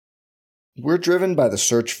We're driven by the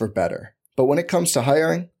search for better. But when it comes to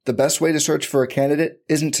hiring, the best way to search for a candidate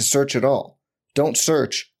isn't to search at all. Don't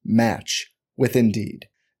search, match with Indeed.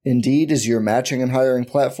 Indeed is your matching and hiring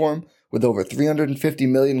platform with over 350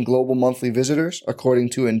 million global monthly visitors,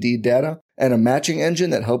 according to Indeed data, and a matching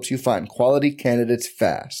engine that helps you find quality candidates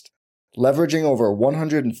fast. Leveraging over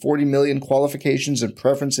 140 million qualifications and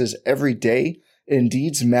preferences every day,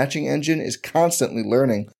 Indeed's matching engine is constantly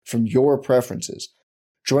learning from your preferences.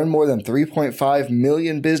 Join more than 3.5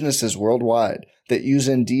 million businesses worldwide that use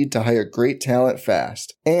Indeed to hire great talent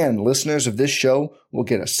fast. And listeners of this show will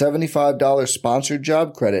get a $75 sponsored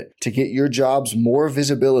job credit to get your jobs more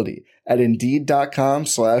visibility at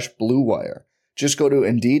Indeed.com/Blue Wire. Just go to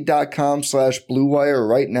Indeed.com/Blue Wire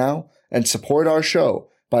right now and support our show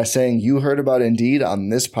by saying you heard about Indeed on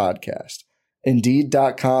this podcast.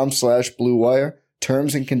 Indeed.com/Blue Wire.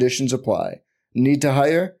 Terms and conditions apply. Need to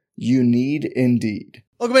hire? You need Indeed.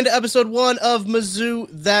 Welcome into episode 1 of Mizzou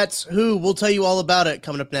That's Who. We'll tell you all about it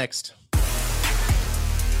coming up next.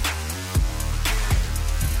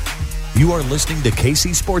 You are listening to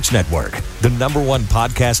KC Sports Network, the #1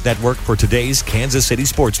 podcast network for today's Kansas City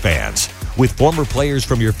sports fans. With former players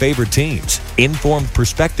from your favorite teams, informed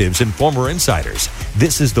perspectives, and former insiders,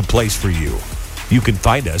 this is the place for you. You can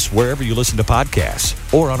find us wherever you listen to podcasts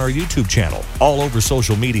or on our YouTube channel, all over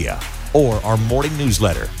social media, or our morning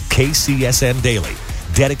newsletter, KCSN Daily,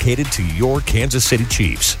 dedicated to your Kansas City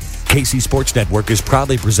Chiefs. KC Sports Network is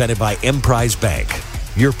proudly presented by Emprise Bank,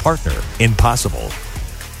 your partner in possible.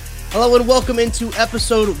 Hello and welcome into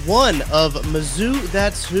episode 1 of Mizzou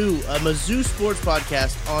That's Who, a Mizzou sports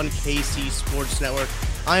podcast on KC Sports Network.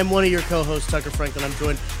 I am one of your co-hosts, Tucker Franklin. I'm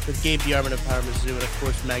joined with Gabe DeArmond of Power Mizzou and, of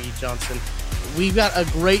course, Maggie Johnson. We've got a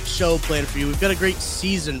great show planned for you. We've got a great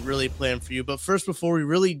season really planned for you. But first, before we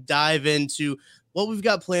really dive into what we've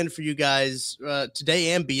got planned for you guys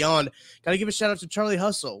today and beyond, got to give a shout out to Charlie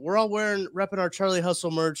Hustle. We're all repping our Charlie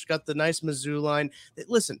Hustle merch, got the nice Mizzou line.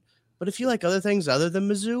 Listen, but if you like other things other than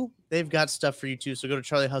Mizzou, they've got stuff for you too. So go to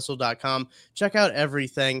charliehustle.com, check out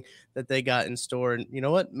everything that they got in store. And you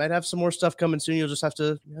know what? Might have some more stuff coming soon. You'll just have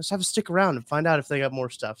to stick around and find out if they got more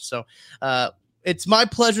stuff. So it's my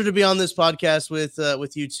pleasure to be on this podcast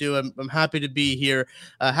with you two. I'm happy to be here.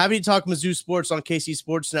 Happy to talk Mizzou sports on KC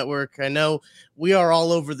Sports Network. I know we are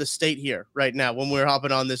all over the state here right now when we're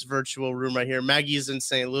hopping on this virtual room right here. Maggie's in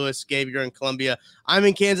St. Louis. Gabe, you're in Columbia. I'm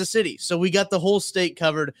in Kansas City. So we got the whole state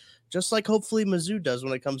covered, just like hopefully Mizzou does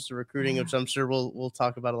when it comes to recruiting, which I'm sure we'll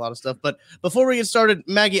talk about a lot of stuff. But before we get started,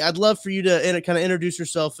 Maggie, I'd love for you to kind of introduce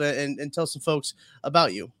yourself and tell some folks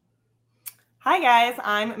about you. Hi, guys.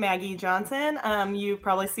 I'm Maggie Johnson. You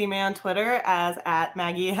probably see me on Twitter as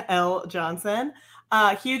 @MaggieL.Johnson.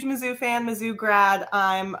 Huge Mizzou fan, Mizzou grad.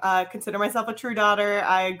 I'm consider myself a true daughter.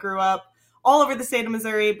 I grew up all over the state of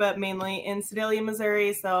Missouri, but mainly in Sedalia,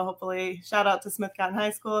 Missouri. So hopefully shout out to Smith Cotton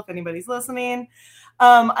High School if anybody's listening.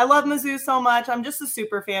 I love Mizzou so much. I'm just a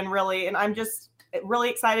super fan, really. And I'm just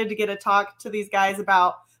really excited to get to talk to these guys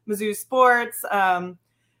about Mizzou sports.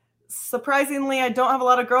 Surprisingly, I don't have a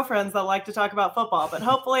lot of girlfriends that like to talk about football, but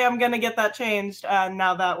hopefully I'm going to get that changed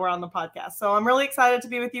now that we're on the podcast. So I'm really excited to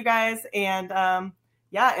be with you guys. And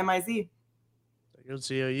MIZ. Good to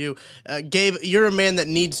see you. Gabe, you're a man that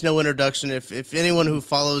needs no introduction. If anyone who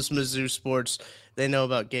follows Mizzou sports, they know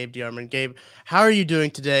about Gabe DeArmond. Gabe, how are you doing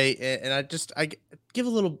today? And I give a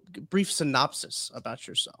little brief synopsis about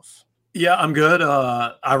yourself. Yeah, I'm good.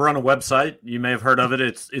 I run a website. You may have heard of it.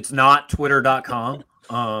 It's not twitter.com.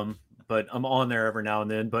 But I'm on there every now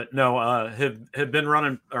and then. But no, have been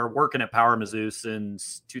running or working at Power Mizzou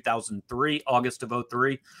since 2003, August of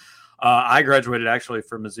 2003. I graduated actually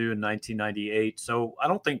from Mizzou in 1998. So I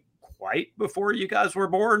don't think quite before you guys were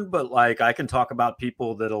born, but like I can talk about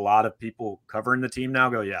people that a lot of people covering the team now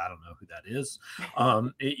go, yeah, I don't know who that is.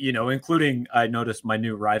 Including I noticed my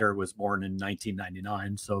new writer was born in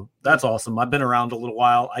 1999. So that's awesome. I've been around a little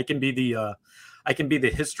while. I can be the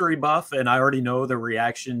history buff, and I already know the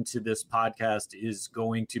reaction to this podcast is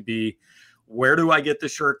going to be, where do I get the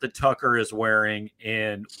shirt that Tucker is wearing,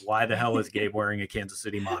 and why the hell is Gabe wearing a Kansas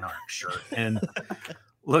City Monarch shirt? And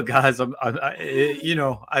look, guys,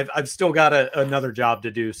 I've still got another job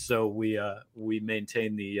to do, so we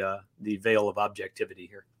maintain the veil of objectivity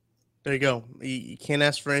here. There you go. You can't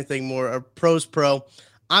ask for anything more. A pro's pro.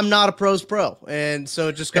 I'm not a pros pro, and so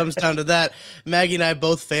it just comes down to that. Maggie and I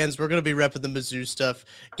both fans. We're going to be repping the Mizzou stuff.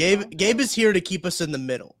 Gabe is here to keep us in the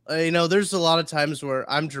middle. There's a lot of times where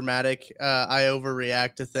I'm dramatic. I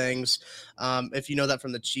overreact to things. If you know that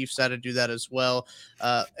from the Chiefs side, I do that as well.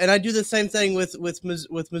 And I do the same thing with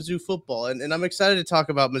Mizzou football, and I'm excited to talk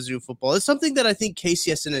about Mizzou football. It's something that I think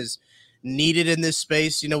KCSN is needed in this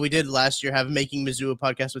space. We did last year have Making Mizzou a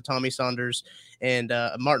podcast with Tommy Saunders and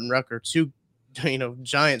Martin Rucker, two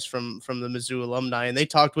giants from the Mizzou alumni, and they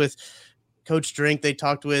talked with Coach Drink, they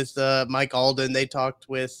talked with Mike Alden, they talked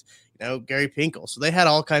with Gary Pinkel. So they had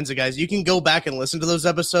all kinds of guys. You can go back and listen to those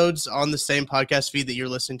episodes on the same podcast feed that you're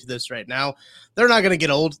listening to this right now. They're not going to get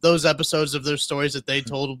old. Those episodes of their stories that they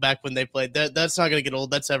told back when they played, that's not going to get old.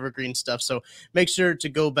 That's evergreen stuff. So make sure to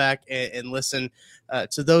go back and listen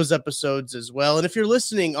to those episodes as well. And if you're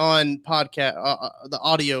listening on podcast, the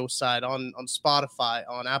audio side on Spotify,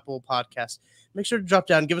 on Apple Podcasts, make sure to drop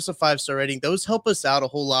down, give us a 5-star rating. Those help us out a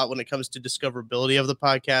whole lot when it comes to discoverability of the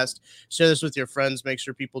podcast. Share this with your friends. Make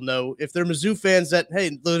sure people know, if they're Mizzou fans, that,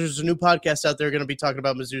 hey, there's a new podcast out there going to be talking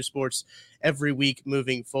about Mizzou sports every week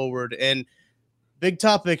moving forward. And big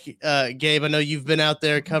topic, Gabe, I know you've been out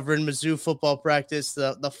there covering Mizzou football practice,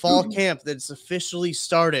 the fall camp that's officially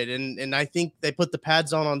started. And I think they put the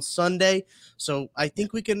pads on Sunday. So I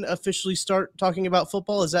think we can officially start talking about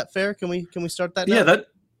football. Is that fair? Can we start that now? Yeah,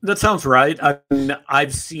 that sounds right.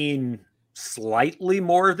 I've seen slightly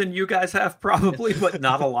more than you guys have, probably, but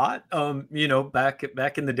not a lot.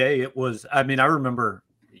 Back in the day, it was. I remember,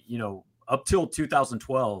 up till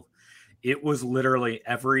 2012, it was literally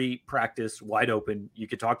every practice wide open. You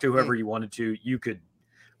could talk to whoever you wanted to. You could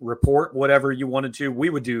report whatever you wanted to. We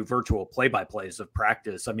would do virtual play-by-plays of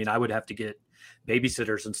practice. I would have to get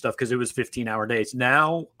babysitters and stuff because it was 15-hour days.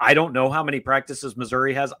 Now, I don't know how many practices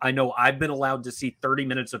Missouri has. I know I've been allowed to see 30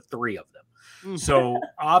 minutes of 3 of them. So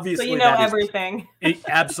obviously, so everything.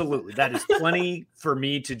 Absolutely. That is plenty for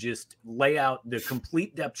me to just lay out the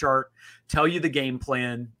complete depth chart, tell you the game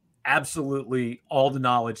plan, absolutely all the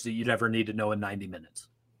knowledge that you'd ever need to know in 90 minutes.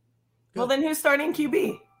 Well, then who's starting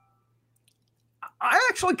QB? I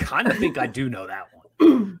actually kind of think I do know that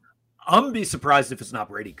one. I'm going to be surprised if it's not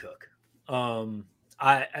Brady Cook. He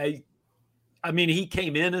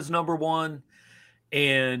came in as number one,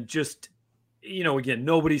 and just, again,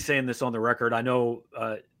 nobody's saying this on the record. I know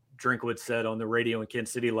Drinkwitz said on the radio in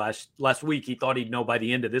Kansas City last week he thought he'd know by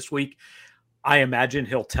the end of this week. I imagine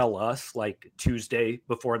he'll tell us like Tuesday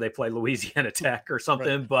before they play Louisiana Tech or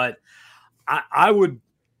something. Right. But I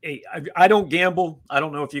don't gamble. I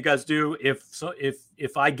don't know if you guys do.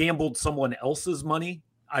 If I gambled someone else's money,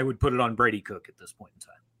 I would put it on Brady Cook at this point in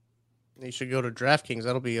time. You should go to DraftKings.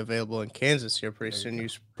 That'll be available in Kansas here pretty soon.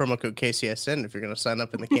 Use promo code KCSN if you're going to sign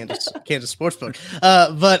up in the Kansas Sportsbook.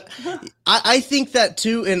 But I think that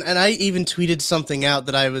too, and I even tweeted something out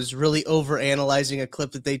that I was really over analyzing a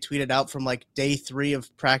clip that they tweeted out from like day 3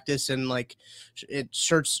 of practice and like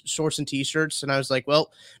shorts and t-shirts, and I was like,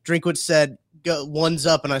 well, Drinkwitz said one's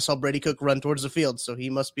up, and I saw Brady Cook run towards the field, so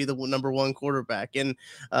he must be the number 1 quarterback. And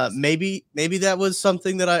maybe that was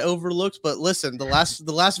something that I overlooked. But listen, the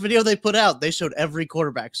last video they put out, they showed every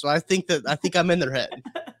quarterback, so I think I'm in their head.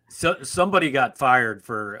 So somebody got fired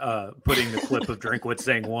for putting the clip of Drinkwitz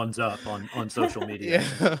saying one's up on social media.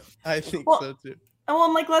 Yeah, I think so too. Well,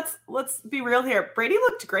 I'm like, let's be real here. Brady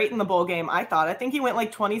looked great in the bowl game, I thought. I think he went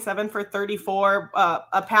like 27 for 34,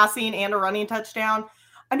 a passing and a running touchdown.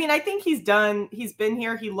 I think he's been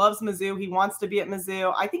here. He loves Mizzou. He wants to be at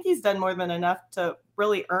Mizzou. I think he's done more than enough to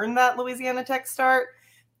really earn that Louisiana Tech start,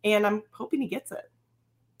 and I'm hoping he gets it.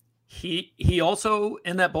 He also,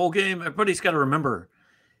 in that bowl game, everybody's got to remember,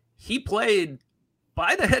 he played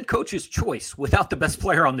by the head coach's choice without the best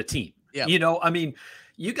player on the team. Yeah.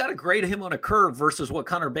 You got to grade him on a curve versus what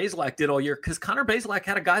Connor Bazelak did all year, because Connor Bazelak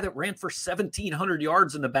had a guy that ran for 1,700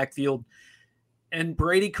 yards in the backfield, and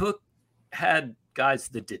Brady Cook had guys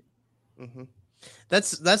that didn't. Mm-hmm.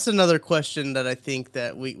 That's another question that I think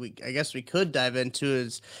that we I guess we could dive into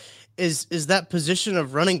is that position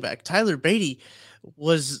of running back. Tyler Beatty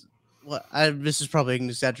was this is probably an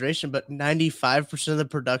exaggeration, but 95% of the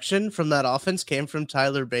production from that offense came from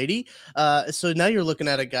Tyler Beatty. So now you're looking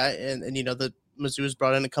at a guy, and the Mizzou has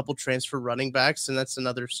brought in a couple transfer running backs, and that's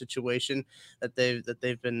another situation that they've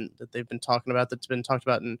been talking about. That's been talked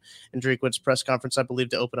about in Drinkwitz's press conference, I believe,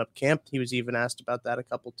 to open up camp. He was even asked about that a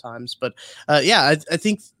couple times. But I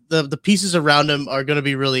think the pieces around him are going to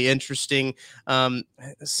be really interesting.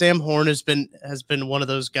 Sam Horn has been one of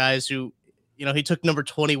those guys who, he took number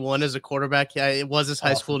 21 as a quarterback. Yeah, it was his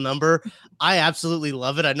high school number. I absolutely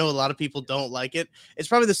love it. I know a lot of people don't like it. It's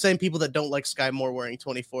probably the same people that don't like Sky Moore wearing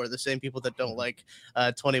 24, the same people that don't like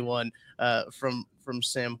 21 from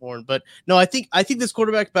Sam Horn. But no, I think this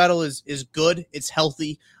quarterback battle is good. It's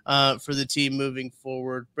healthy for the team moving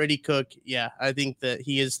forward. Brady Cook, yeah, I think that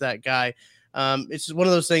he is that guy. It's just one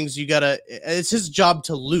of those things it's his job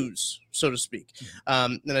to lose, so to speak.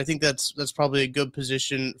 And I think that's probably a good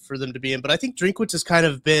position for them to be in. But I think Drinkwitz has kind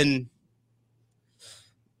of been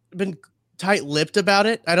been tight-lipped about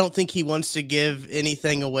it. I don't think he wants to give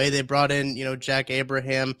anything away. They brought in, Jack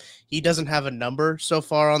Abraham. He doesn't have a number so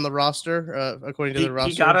far on the roster, according to the roster.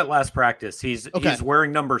 He got it last practice. He's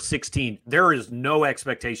wearing number 16. There is no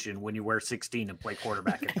expectation when you wear 16 and play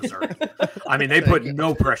quarterback at Missouri. I mean, they put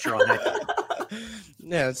no pressure on that.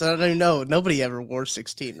 Yeah, so I don't even know. Nobody ever wore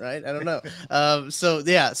 16, right? I don't know.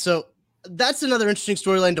 So that's another interesting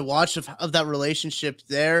storyline to watch of that relationship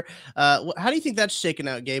there. How do you think that's shaken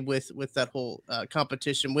out, Gabe, with that whole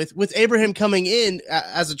competition with Abraham coming in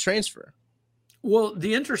as a transfer? Well,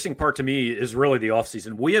 the interesting part to me is really the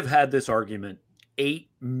offseason. We have had this argument 8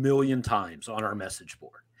 million times on our message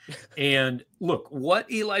board. And look,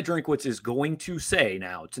 what Eli Drinkwitz is going to say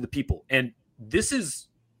now to the people, and this is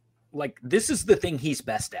the thing he's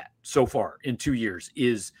best at so far in 2 years,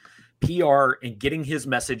 is PR and getting his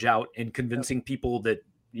message out and convincing people that,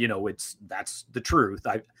 that's the truth.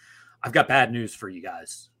 I've got bad news for you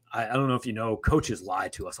guys. I don't know if coaches lie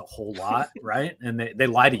to us a whole lot, right? And they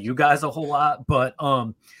lie to you guys a whole lot. But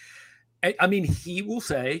I mean, he will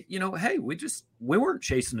say, hey, we weren't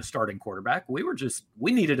chasing a starting quarterback. We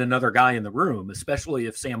needed another guy in the room, especially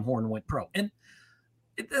if Sam Horn went pro. And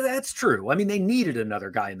that's true. I mean, they needed another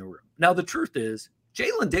guy in the room. Now, the truth is,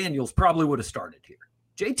 Jalen Daniels probably would have started here.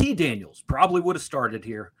 JT Daniels probably would have started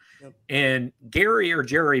here. Yep. And Gary or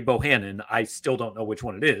Jerry Bohannon, I still don't know which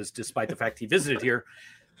one it is, despite the fact he visited here.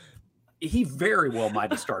 He very well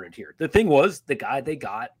might have started here. The thing was, the guy they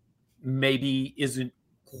got maybe isn't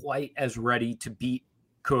quite as ready to beat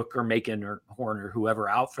Cook or Macon or Horn or whoever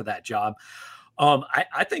out for that job.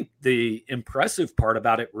 I think the impressive part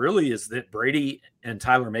about it really is that Brady and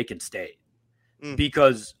Tyler Macon stayed.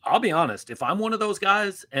 Because I'll be honest, if I'm one of those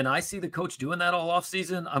guys and I see the coach doing that all off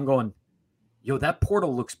season, I'm going, that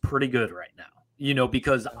portal looks pretty good right now,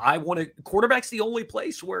 because quarterback's the only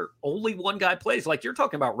place where only one guy plays. Like you're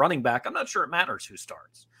talking about running back. I'm not sure it matters who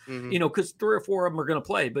starts, because 3 or 4 of them are going to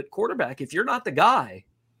play, but quarterback, if you're not the guy,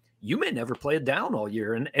 you may never play it down all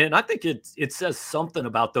year. And I think it says something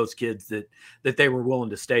about those kids that they were willing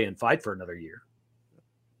to stay and fight for another year.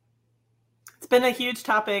 It's been a huge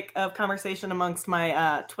topic of conversation amongst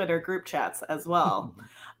my Twitter group chats as well.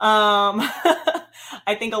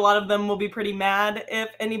 I think a lot of them will be pretty mad if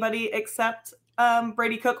anybody except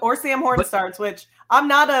Brady Cook or Sam Horn starts, which I'm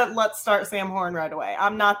not let's start Sam Horn right away.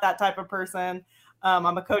 I'm not that type of person. I'm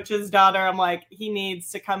a coach's daughter. I'm like, he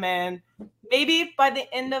needs to come in. Maybe by the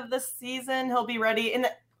end of the season, he'll be ready. And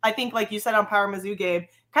I think, like you said on Power Mizzou, Gabe,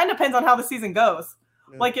 kind of depends on how the season goes.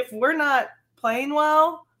 Yeah. Like if we're not playing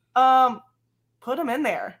well, put him in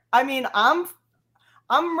there. I mean, I'm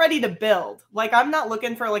ready to build. Like, I'm not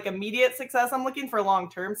looking for like immediate success. I'm looking for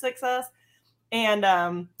long-term success. And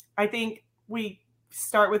I think we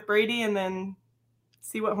start with Brady and then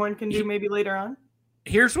see what Horn can do maybe later on.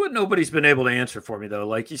 Here's what nobody's been able to answer for me, though.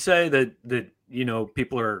 Like you say that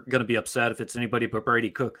people are going to be upset if it's anybody but Brady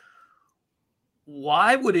Cook.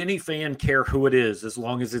 Why would any fan care who it is as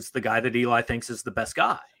long as it's the guy that Eli thinks is the best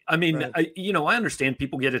guy? I mean, right. I understand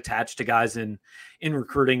people get attached to guys in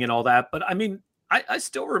recruiting and all that, but I mean, I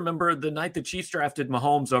still remember the night the Chiefs drafted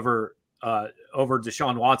Mahomes over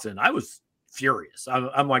Deshaun Watson. I was furious.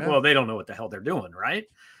 I'm like, well, they don't know what the hell they're doing, right?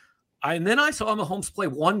 And then I saw Mahomes play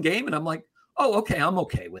one game, and I'm like, oh, okay, I'm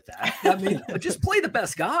okay with that. I mean, just play the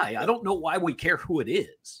best guy. I don't know why we care who it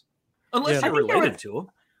is, unless you're related to him.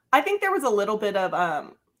 I think there was a little bit of,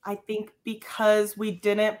 I think because we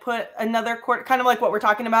didn't put another kind of like what we're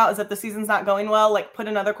talking about is that the season's not going well, like put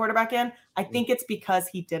another quarterback in. I think it's because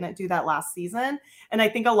he didn't do that last season. And I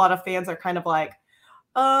think a lot of fans are kind of like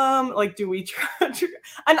do we trust?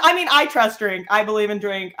 And I mean, I trust Drink. I believe in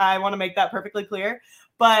Drink. I want to make that perfectly clear.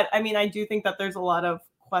 But I mean, I do think that there's a lot of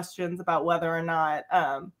questions about whether or not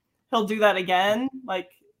he'll do that again. Like,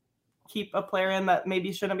 keep a player in that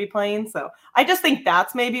maybe shouldn't be playing. So I just think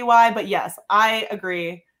that's maybe why. But yes, I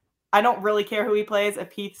agree. I don't really care who he plays.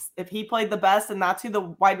 If he played the best and that's who the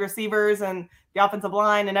wide receivers and the offensive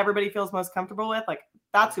line and everybody feels most comfortable with, like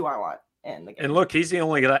that's who I want in the game. And look, he's the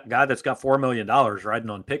only guy that's got $4 million riding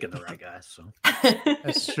on picking the right guys. So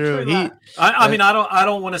that's true. I mean, I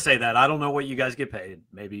don't want to say that. I don't know what you guys get paid.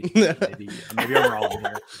 Maybe I'm wrong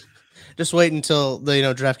here. Just wait until the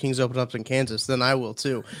DraftKings open up in Kansas, then I will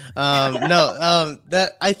too.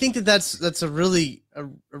 That I think that's a really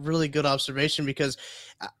good observation, because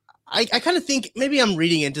I kind of think maybe I'm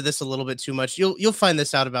reading into this a little bit too much. You'll find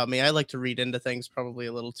this out about me. I like to read into things probably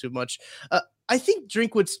a little too much. I think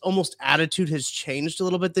Drinkwitz's almost attitude has changed a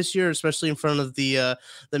little bit this year, especially in front of the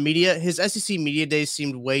media. His SEC media days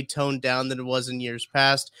seemed way toned down than it was in years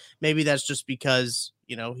past. Maybe that's just because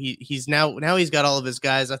he's now he's got all of his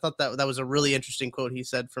guys. I thought that was a really interesting quote he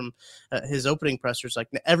said from his opening pressers. Like,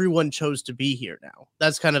 everyone chose to be here now.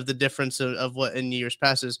 That's kind of the difference of what in years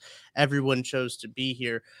past is everyone chose to be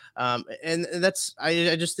here. And that's,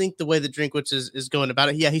 I just think the way that Drinkwitz is going about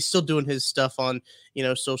it. Yeah, he's still doing his stuff on,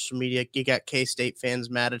 social media. You got K-State fans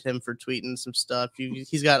mad at him for tweeting some stuff.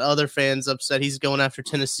 He's got other fans upset. He's going after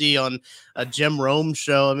Tennessee on a Jim Rome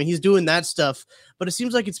show. I mean, he's doing that stuff, but it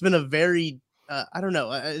seems like it's been a very, I don't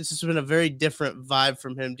know. It's just been a very different vibe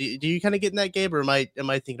from him. Do you kind of get in that, Gabe, or am I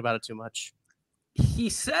thinking about it too much? He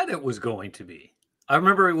said it was going to be. I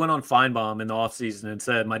remember he went on Feinbaum in the offseason and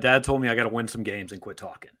said, my dad told me I got to win some games and quit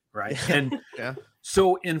talking, right? And yeah.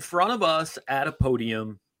 So in front of us at a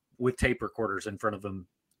podium with tape recorders in front of him,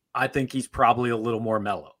 I think he's probably a little more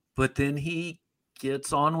mellow. But then he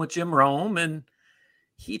gets on with Jim Rome and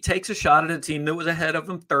he takes a shot at a team that was ahead of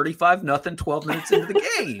him 35-0, 12 minutes into the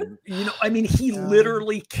game. He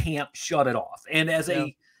literally can't shut it off. And as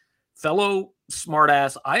a fellow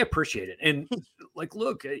smartass, I appreciate it. And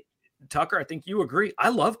look, Tucker, I think you agree. I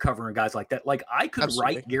love covering guys like that. Like, I could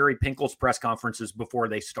write Gary Pinkel's press conferences before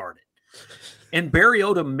they started. And Barry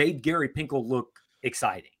Odom made Gary Pinkel look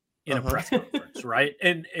exciting in a press conference, right?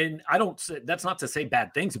 And I don't say, that's not to say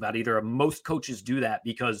bad things about either. Most coaches do that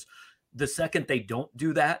because the second they don't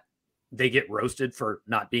do that, they get roasted for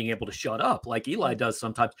not being able to shut up like Eli does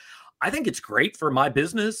sometimes. I think it's great for my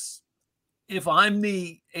business. If I'm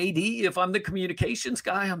the AD, if I'm the communications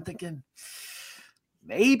guy, I'm thinking,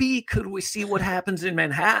 maybe could we see what happens in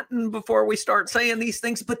Manhattan before we start saying these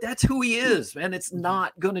things? But that's who he is, and it's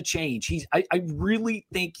not going to change. I really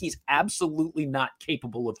think he's absolutely not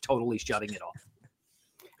capable of totally shutting it off.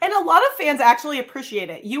 And a lot of fans actually appreciate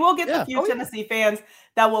it. You will get the few Tennessee fans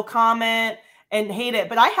that will comment and hate it.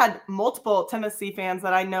 But I had multiple Tennessee fans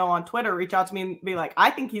that I know on Twitter reach out to me and be like, I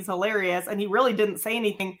think he's hilarious. And he really didn't say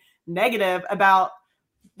anything negative about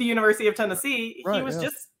the University of Tennessee. Right, he was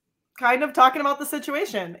just kind of talking about the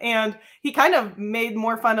situation. And he kind of made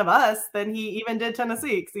more fun of us than he even did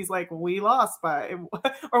Tennessee. Because he's like, we lost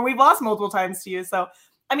or we've lost multiple times to you. So,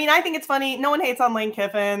 I think it's funny. No one hates on Lane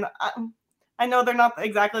Kiffin. I know they're not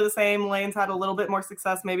exactly the same. Lane's had a little bit more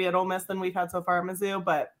success maybe at Ole Miss than we've had so far at Mizzou,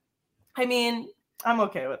 but I'm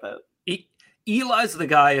okay with it. Eli's the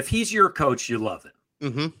guy. If he's your coach, you love him.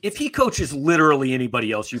 Mm-hmm. If he coaches literally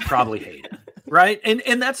anybody else, you probably hate him, right?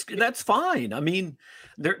 And that's fine.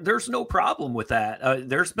 There's no problem with that.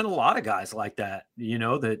 There's been a lot of guys like that,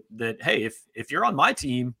 that hey, if you're on my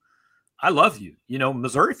team, I love you.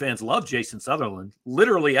 Missouri fans love Jason Sutherland.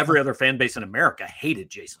 Literally every other fan base in America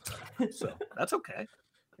hated Jason Sutherland. So that's okay.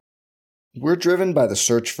 We're driven by the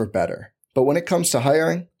search for better. But when it comes to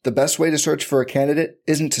hiring, the best way to search for a candidate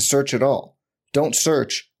isn't to search at all. Don't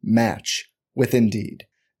search, match with Indeed.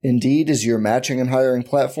 Indeed is your matching and hiring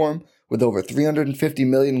platform with over 350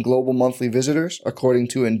 million global monthly visitors, according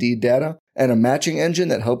to Indeed data, and a matching engine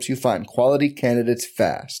that helps you find quality candidates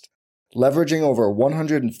fast. Leveraging over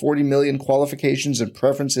 140 million qualifications and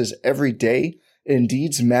preferences every day,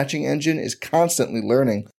 Indeed's matching engine is constantly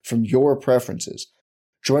learning from your preferences.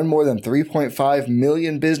 Join more than 3.5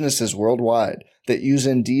 million businesses worldwide that use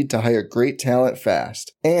Indeed to hire great talent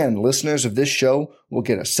fast. And listeners of this show will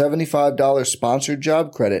get a $75 sponsored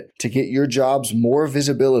job credit to get your jobs more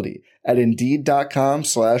visibility at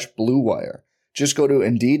Indeed.com/Blue Wire. Just go to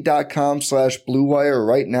Indeed.com/Blue Wire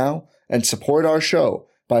right now and support our show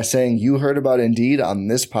by saying you heard about Indeed on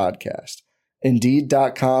this podcast.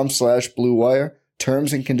 Indeed.com/Blue Wire.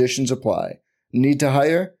 Terms and conditions apply. Need to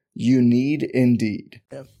hire? You need Indeed.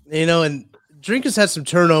 Yeah. And Drinkwitz had some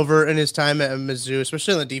turnover in his time at Mizzou,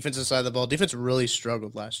 especially on the defensive side of the ball. Defense really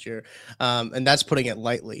struggled last year, and that's putting it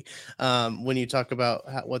lightly. When you talk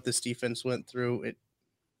about what this defense went through,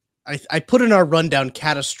 I put in our rundown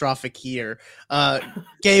catastrophic year.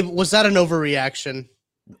 Gabe, was that an overreaction?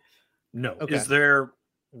 No. Okay.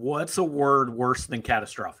 What's a word worse than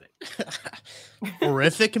catastrophic?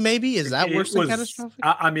 Horrific, maybe? Is that worse than catastrophic?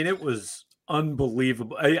 It was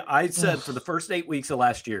unbelievable. I said for the first 8 weeks of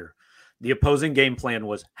last year, the opposing game plan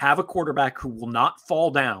was have a quarterback who will not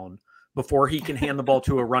fall down before he can hand the ball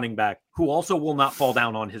to a running back who also will not fall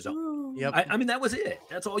down on his own. Yep. That was it.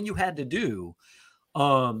 That's all you had to do.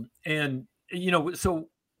 So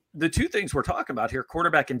the two things we're talking about here,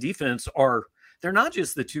 quarterback and defense, they're not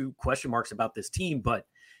just the two question marks about this team, but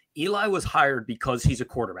Eli was hired because he's a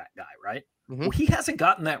quarterback guy, right? Mm-hmm. Well, he hasn't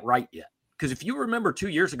gotten that right yet. Because if you remember 2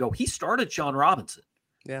 years ago, he started Sean Robinson.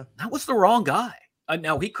 Yeah. That was the wrong guy.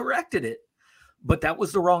 Now he corrected it, but that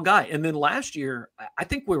was the wrong guy. And then last year, I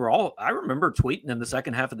think I remember tweeting in the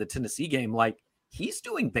second half of the Tennessee game, like, he's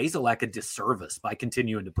doing Bazelak a disservice by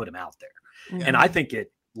continuing to put him out there. Yeah. And I think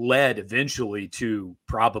it led eventually to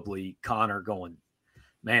probably Connor going,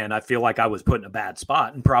 man, I feel like I was put in a bad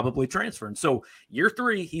spot, and probably transferring. So year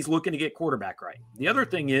 3, he's looking to get quarterback right. The other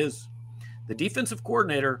thing is the defensive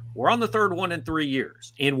coordinator, we're on the third one in 3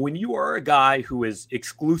 years. And when you are a guy who is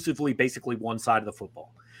exclusively basically one side of the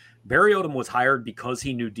football, Barry Odom was hired because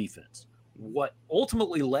he knew defense. What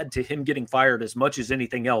ultimately led to him getting fired as much as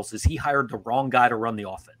anything else is he hired the wrong guy to run the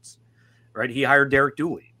offense, right? He hired Derek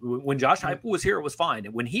Dooley. When Josh Heupel was here, it was fine.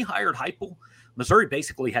 And when he hired Heupel, Missouri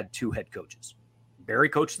basically had 2 head coaches. Barry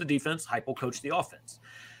coached the defense, Heupel coached the offense.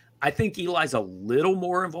 I think Eli's a little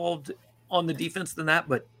more involved on the defense than that,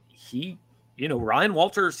 but Ryan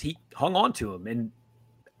Walters, he hung on to him. And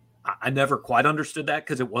I never quite understood that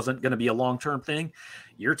because it wasn't going to be a long-term thing.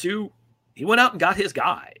 Year 2, he went out and got his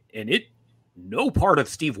guy, and no part of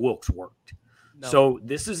Steve Wilks worked. No. So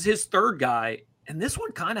this is his 3rd guy, and this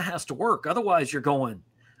one kind of has to work. Otherwise, you're going,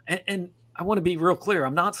 and I want to be real clear.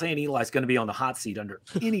 I'm not saying Eli's going to be on the hot seat under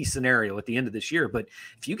any scenario at the end of this year, but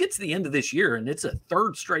if you get to the end of this year and it's a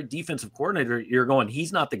 3rd straight defensive coordinator, you're going,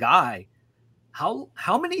 he's not the guy. How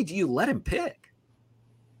many do you let him pick?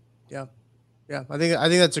 Yeah. Yeah, I think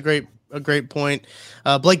that's a great point.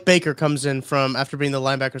 Blake Baker comes in from after being the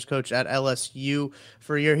linebackers coach at LSU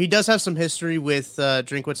for a year. He does have some history with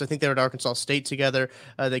Drinkwitz. I think they were at Arkansas State together.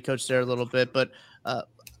 They coached there a little bit, but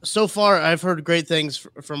so far I've heard great things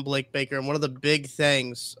from Blake Baker. And one of the big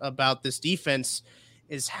things about this defense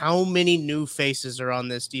is how many new faces are on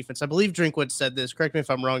this defense. I believe Drinkwitz said this. Correct me if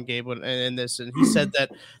I'm wrong, Gabe, in this. And he said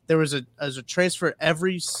that there was a transfer at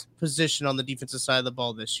every position on the defensive side of the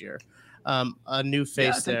ball this year. A new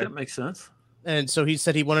face there. I think that makes sense. And so he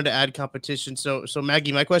said he wanted to add competition. So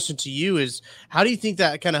Maggie, my question to you is, how do you think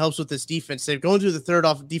that kind of helps with this defense? They're going through the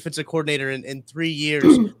 3rd defensive coordinator in 3 years.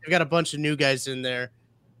 They've got a bunch of new guys in there.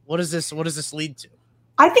 What does this lead to?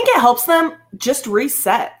 I think it helps them just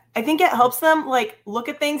reset. I think it helps them look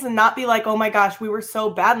at things and not be like, oh my gosh, we were so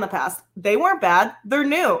bad in the past. They weren't bad. They're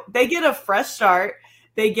new. They get a fresh start.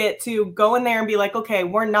 They get to go in there and be like, okay,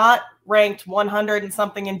 we're not ranked 100 and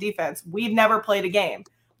something in defense. We've never played a game.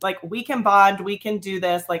 We can bond. We can do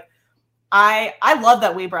this. I love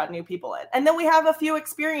that we brought new people in. And then we have a few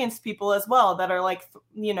experienced people as well that are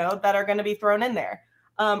that are going to be thrown in there.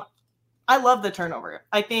 I love the turnover.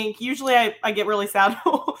 I think usually I get really sad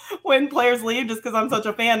when players leave just because I'm such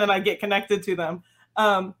a fan and I get connected to them.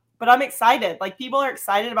 But I'm excited. People are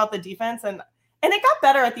excited about the defense and it got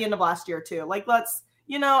better at the end of last year too.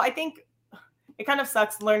 I think it kind of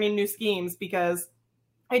sucks learning new schemes because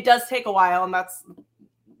it does take a while, and that's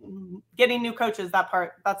getting new coaches.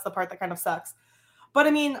 That's the part that kind of sucks. But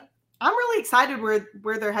I mean, I'm really excited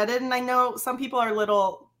where they're headed. And I know some people are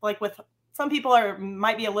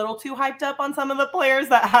might be a little too hyped up on some of the players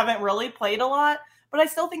that haven't really played a lot, but I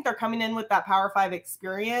still think they're coming in with that Power 5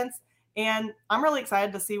 experience. And I'm really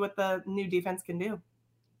excited to see what the new defense can do.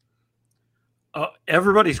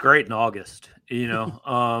 Everybody's great in August,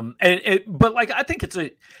 but I think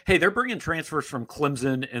they're bringing transfers from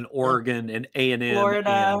Clemson and Oregon and A&M, Florida,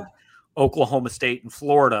 and Oklahoma State and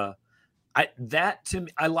Florida. I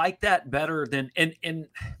like that better than, and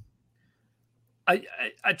I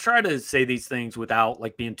try to say these things without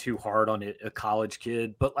being too hard on a college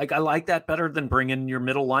kid, but I like that better than bringing your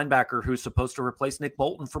middle linebacker who's supposed to replace Nick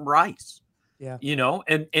Bolton from Rice. Yeah.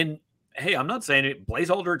 And hey, I'm not saying it. Blaze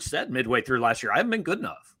Aldridge said midway through last year, I haven't been good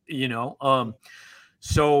enough,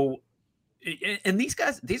 So, and these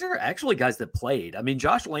are actually guys that played. I mean,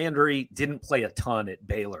 Josh Landry didn't play a ton at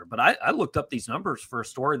Baylor, but I looked up these numbers for a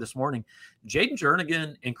story this morning. Jaden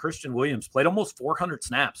Jernigan and Christian Williams played almost 400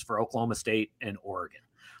 snaps for Oklahoma State and Oregon.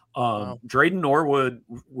 Wow. Drayden Norwood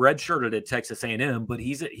redshirted at Texas A&M, but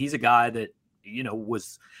he's a guy that,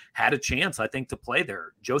 had a chance, I think, to play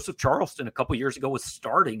there. Joseph Charleston a couple years ago was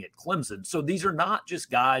starting at Clemson. So these are not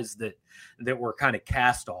just guys that were kind of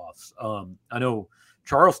cast-offs. I know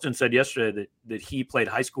Charleston said yesterday that he played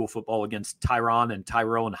high school football against Tyron and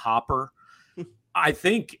Tyrone Hopper. I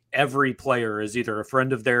think every player is either a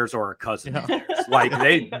friend of theirs or a cousin of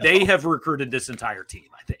theirs. They have recruited this entire team,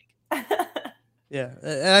 I think. Yeah,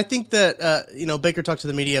 and I think that, Baker talked to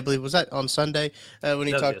the media, I believe, was that on Sunday when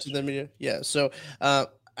he talked to the media? Yeah, so I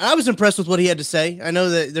was impressed with what he had to say. I know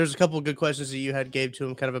that there's a couple of good questions that you had gave to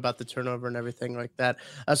him kind of about the turnover and everything like that.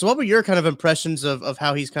 So what were your kind of impressions of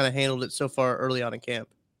how he's kind of handled it so far early on in camp?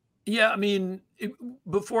 Yeah, I mean,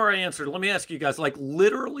 before I answer, let me ask you guys,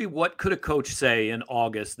 literally what could a coach say in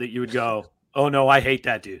August that you would go, oh, no, I hate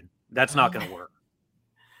that dude. That's not going to work.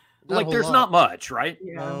 There's not much, right?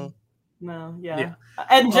 Yeah. No, yeah.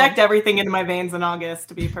 Inject everything into my veins in August,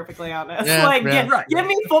 to be perfectly honest. Give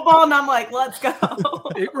me football, and I'm like, let's go.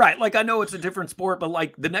 Right. Like, I know it's a different sport, but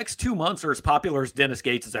like the next 2 months are as popular as Dennis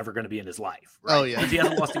Gates is ever going to be in his life. Right? Oh, yeah. Because he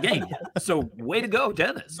hasn't lost a game yet. So way to go,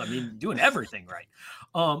 Dennis. I mean, doing everything right.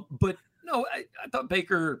 But no, I thought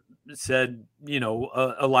Baker said,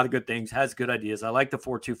 a lot of good things, has good ideas. I like the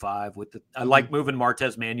 4-2-5 I like moving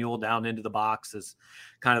Martez Manuel down into the box as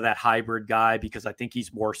kind of that hybrid guy, because I think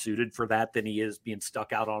he's more suited for that than he is being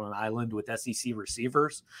stuck out on an island with SEC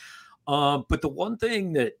receivers. But the one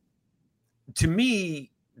thing that, to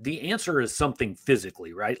me, the answer is something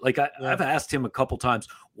physically, right? Like I've asked him a couple times,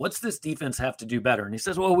 what's this defense have to do better? And he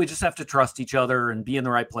says, well, we just have to trust each other and be in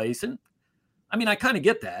the right place. And I mean, I kind of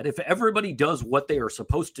get that. If everybody does what they are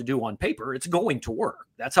supposed to do on paper, it's going to work.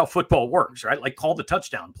 That's how football works, right? Like, call the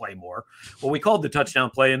touchdown play more. Well, we called the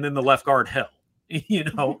touchdown play, and then the left guard held,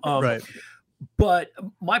 Right. But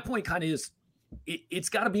my point kind of is, it's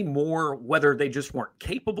got to be more whether they just weren't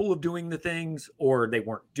capable of doing the things or they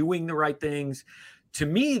weren't doing the right things. To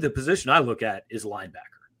me, the position I look at is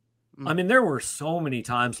linebacker. I mean, there were so many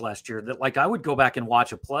times last year that, like, I would go back and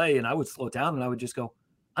watch a play and I would slow down and I would just go,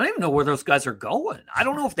 I don't even know where those guys are going. I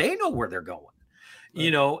don't know if they know where they're going,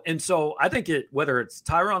 And so I think whether it's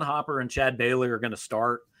Tyron Hopper and Chad Bailey are going to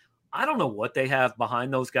start, I don't know what they have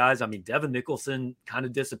behind those guys. I mean, Devin Nicholson kind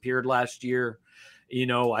of disappeared last year.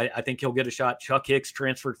 I think he'll get a shot. Chuck Hicks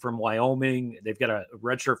transferred from Wyoming. They've got a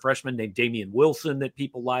redshirt freshman named Damian Wilson that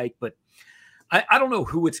people like, but I don't know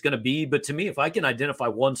who it's going to be. But to me, if I can identify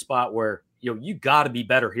one spot where, you got to be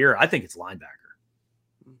better here, I think it's linebacker.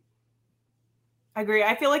 I agree.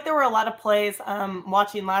 I feel like there were a lot of plays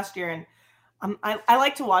watching last year, and I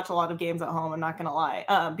like to watch a lot of games at home. I'm not going to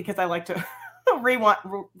lie, because I like to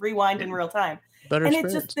rewind in real time. They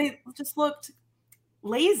just looked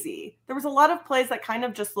lazy. There was a lot of plays that kind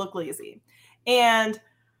of just look lazy, and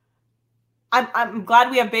I'm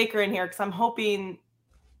glad we have Baker in here because I'm hoping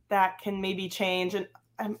that can maybe change. And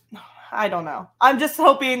I don't know. I'm just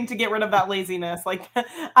hoping to get rid of that laziness. Like,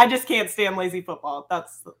 I just can't stand lazy football.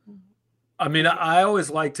 I mean, I always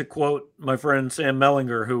like to quote my friend Sam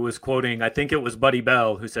Mellinger, who was quoting, I think it was Buddy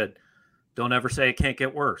Bell, who said, don't ever say it can't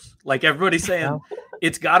get worse. Like, everybody's saying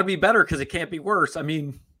it's got to be better because it can't be worse. I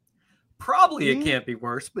mean, probably it can't be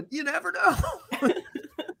worse, but you never know.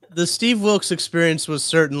 The Steve Wilkes experience was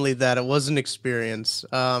certainly that. It was an experience.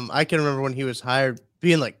 I can remember when he was hired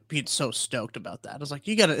being so stoked about that. I was like,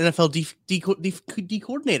 you got an NFL D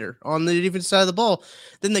coordinator on the defense side of the ball.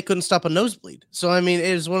 Then they couldn't stop a nosebleed. So, I mean,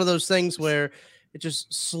 it was one of those things where it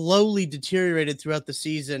just slowly deteriorated throughout the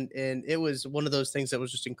season. And it was one of those things that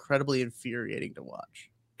was just incredibly infuriating to watch.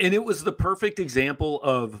 And it was the perfect example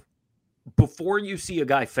of, before you see a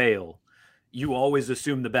guy fail, you always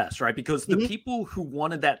assume the best, right? Because the people who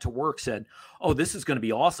wanted that to work said, oh, this is going to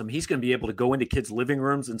be awesome. He's going to be able to go into kids' living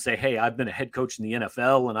rooms and say, hey, I've been a head coach in the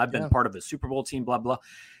NFL and I've been part of a Super Bowl team, blah, blah.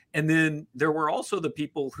 And then there were also the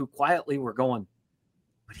people who quietly were going,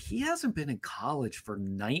 but he hasn't been in college for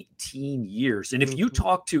 19 years. And if you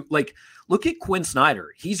talk to, look at Quinn Snyder.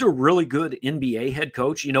 He's a really good NBA head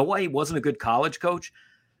coach. You know why he wasn't a good college coach?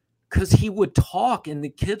 Because he would talk and the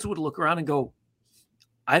kids would look around and go,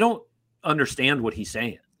 I don't understand what he's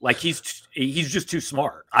saying. Like, he's just too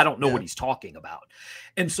smart. I don't know what he's talking about.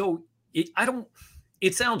 And so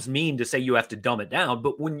it sounds mean to say you have to dumb it down,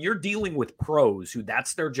 but when you're dealing with pros who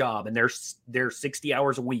that's their job and they're 60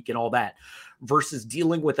 hours a week and all that, versus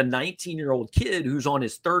dealing with a 19-year-old kid who's on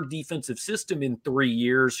his third defensive system in 3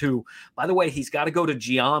 years, who, by the way, he's got to go to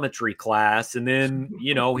geometry class. And then,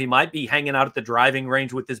 he might be hanging out at the driving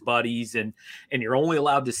range with his buddies and you're only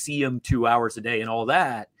allowed to see him 2 hours a day and all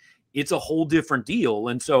that. It's a whole different deal.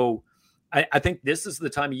 And so I think this is the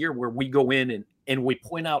time of year where we go in and we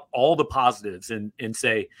point out all the positives and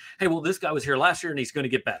say, hey, well, this guy was here last year and he's going to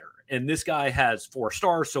get better. And this guy has 4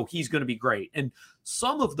 stars, so he's going to be great. And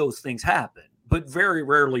some of those things happen, but very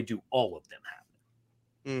rarely do all of them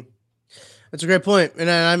happen. That's a great point. And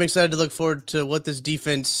I'm excited to look forward to what this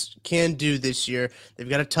defense can do this year. They've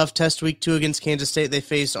got a tough test week 2 against Kansas State. They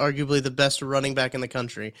face arguably the best running back in the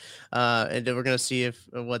country. And we're going to see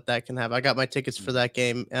what that can have. I got my tickets for that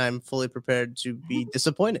game, and I'm fully prepared to be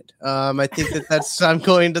disappointed. I think I'm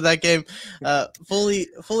going to that game fully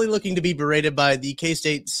looking to be berated by the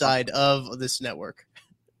K-State side of this network.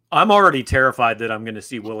 I'm already terrified that I'm going to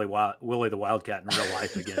see Willie the Wildcat in real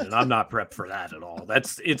life again, and I'm not prepped for that at all.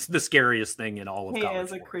 It's the scariest thing in all of college. He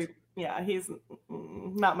is a creep. Yeah, he's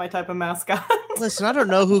not my type of mascot. Listen, I don't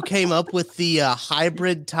know who came up with the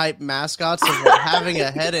hybrid type mascots of having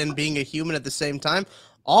a head and being a human at the same time.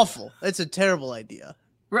 Awful. It's a terrible idea.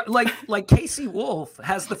 Right, like Casey Wolf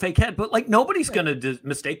has the fake head, but like nobody's going to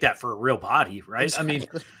mistake that for a real body, right? Exactly. I mean,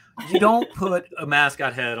 you don't put a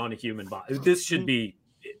mascot head on a human body. This should be.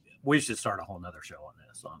 We should start a whole nother show on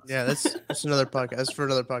this. Honestly. Yeah, that's another podcast. That's for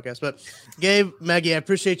another podcast. But Gabe, Maggie, I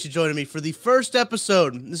appreciate you joining me for the first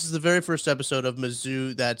episode. This is the very first episode of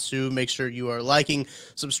Mizzou That's Who. Make sure you are liking,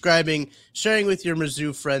 subscribing, sharing with your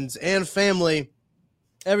Mizzou friends and family.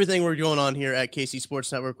 Everything we're going on here at KC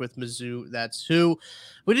Sports Network with Mizzou That's Who.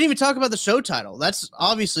 We didn't even talk about the show title. That's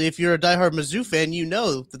obviously, if you're a diehard Mizzou fan, you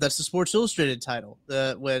know that that's the Sports Illustrated title.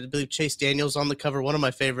 When I believe Chase Daniels on the cover, one of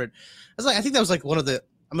my favorite. I think that was like one of the.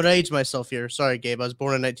 I'm gonna age myself here. Sorry, Gabe. I was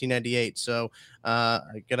born in 1998, so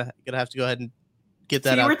I'm gonna have to go ahead and get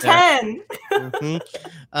that so you out were there.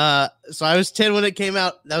 10. So I was 10 when it came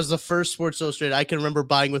out. That was the first Sports Illustrated I can remember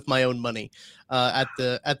buying with my own money at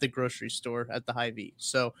the grocery store at the Hy-Vee.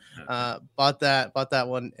 So bought that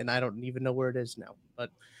one, and I don't even know where it is now.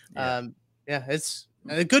 But it's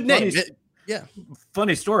a good name.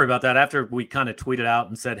 Funny story about that. After we kind of tweeted out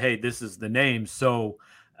and said, "Hey, this is the name," so.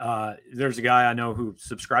 There's a guy I know who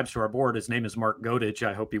subscribes to our board. His name is Mark Godich.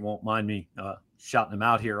 I hope he won't mind me shouting him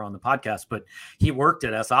out here on the podcast, but he worked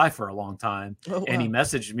at SI for a long time. And he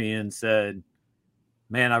messaged me and said,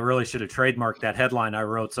 man, I really should have trademarked that headline I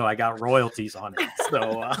wrote. So I got royalties on it.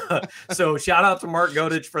 So shout out to Mark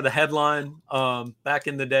Godich for the headline back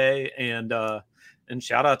in the day. And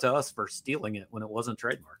shout out to us for stealing it when it wasn't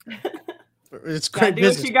trademarked. It's great do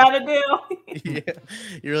business. what you gotta do. Yeah,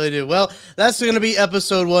 you really do. Well, that's going to be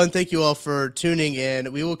episode 1. Thank you all for tuning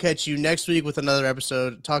in. We will catch you next week with another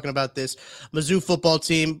episode talking about this Mizzou football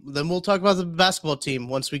team. Then we'll talk about the basketball team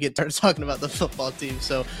once we get started talking about the football team.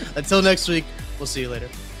 So until next week, we'll see you later.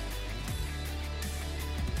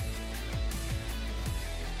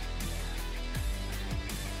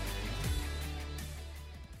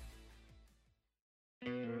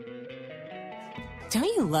 Don't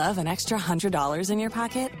you love an extra $100 in your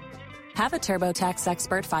pocket? Have a TurboTax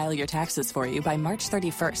expert file your taxes for you by March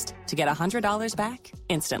 31st to get $100 back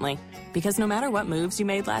instantly. Because no matter what moves you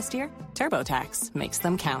made last year, TurboTax makes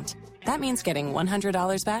them count. That means getting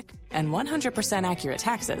 $100 back and 100% accurate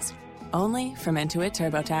taxes, only from Intuit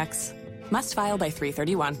TurboTax. Must file by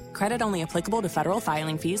 3/31. Credit only applicable to federal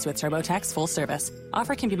filing fees with TurboTax full service.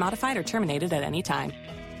 Offer can be modified or terminated at any time.